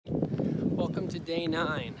to day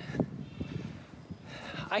 9.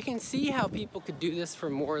 I can see how people could do this for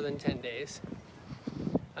more than 10 days.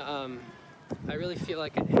 I really feel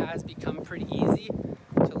like it has become pretty easy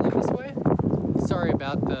to live this way. Sorry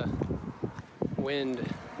about the wind.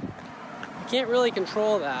 I can't really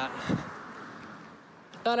control that.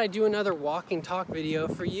 Thought I'd do another walk and talk video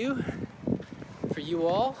for you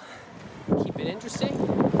all. Keep it interesting.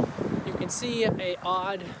 You can see a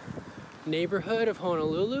odd neighborhood of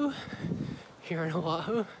Honolulu here in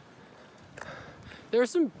Oahu. There are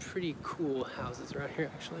some pretty cool houses around here,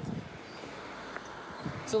 actually.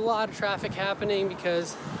 There's a lot of traffic happening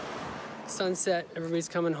because sunset, everybody's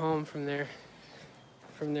coming home from their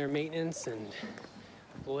maintenance and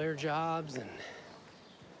lawyer jobs and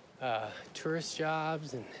tourist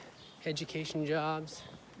jobs and education jobs,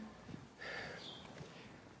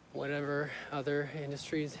 whatever other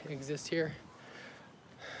industries exist here.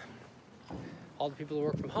 All the people who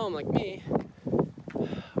work from home, like me, are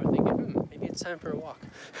thinking, maybe it's time for a walk.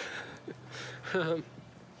 I'm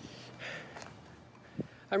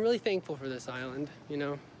really thankful for this island, you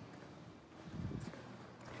know.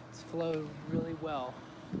 It's flowed really well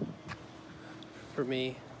for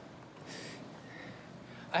me.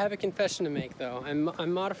 I have a confession to make though.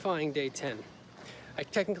 I'm modifying day 10. I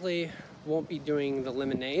technically won't be doing the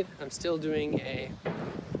lemonade. I'm still doing a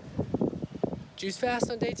juice fast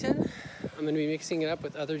on day 10. I'm going to be mixing it up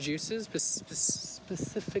with other juices,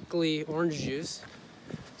 specifically orange juice,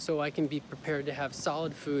 so I can be prepared to have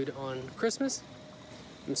solid food on Christmas.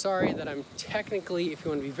 I'm sorry that I'm technically, if you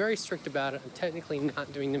want to be very strict about it, I'm technically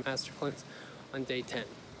not doing the master cleanse on day 10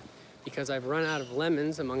 because I've run out of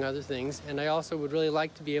lemons, among other things, and I also would really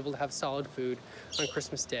like to be able to have solid food on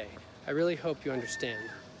Christmas Day. I really hope you understand.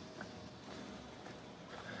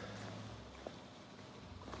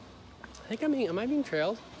 I think am I being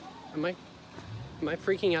trailed? Am I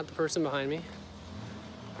freaking out the person behind me?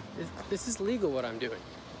 This is legal what I'm doing.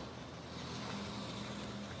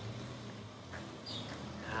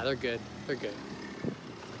 Nah, they're good. They're good.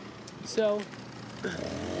 So,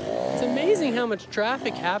 it's amazing how much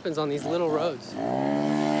traffic happens on these little roads.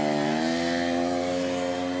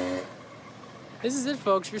 This is it,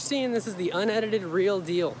 folks. You're seeing this is the unedited real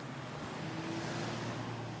deal.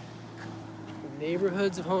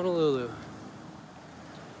 Neighborhoods of Honolulu.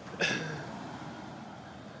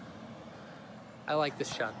 I like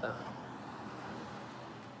this shot though.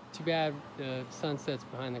 Too bad the sunset's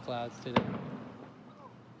behind the clouds today.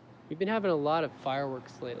 We've been having a lot of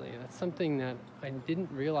fireworks lately. That's something that I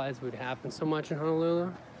didn't realize would happen so much in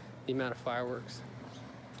Honolulu, the amount of fireworks.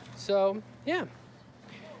 So, yeah.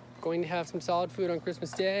 Going to have some solid food on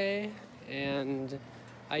Christmas Day, and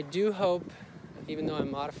I do hope, even though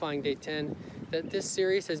I'm modifying day 10, that this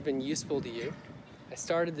series has been useful to you. I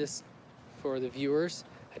started this for the viewers.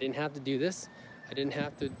 I didn't have to do this. I didn't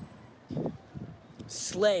have to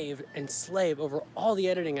slave over all the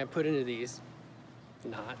editing I put into these.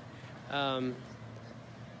 Not.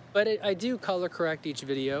 But I do color correct each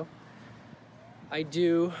video. I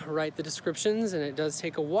do write the descriptions, and it does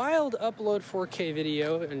take a while to upload 4K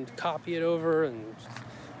video and copy it over and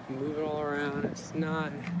move it all around. It's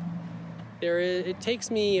not... It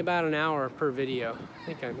takes me about an hour per video. I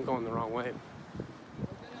think I'm going the wrong way.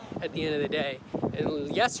 At the end of the day.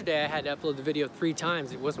 And yesterday I had to upload the video 3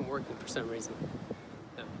 times. It wasn't working for some reason.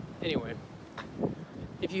 So, anyway.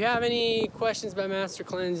 If you have any questions about Master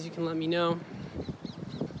Cleanse, you can let me know.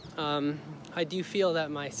 I do feel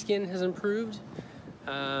that my skin has improved.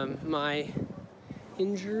 My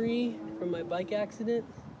injury from my bike accident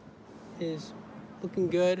is looking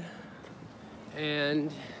good.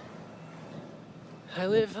 And I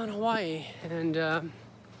live on Hawaii, and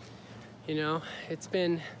you know, it's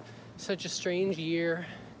been such a strange year,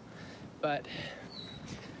 but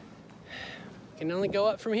can only go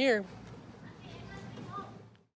up from here.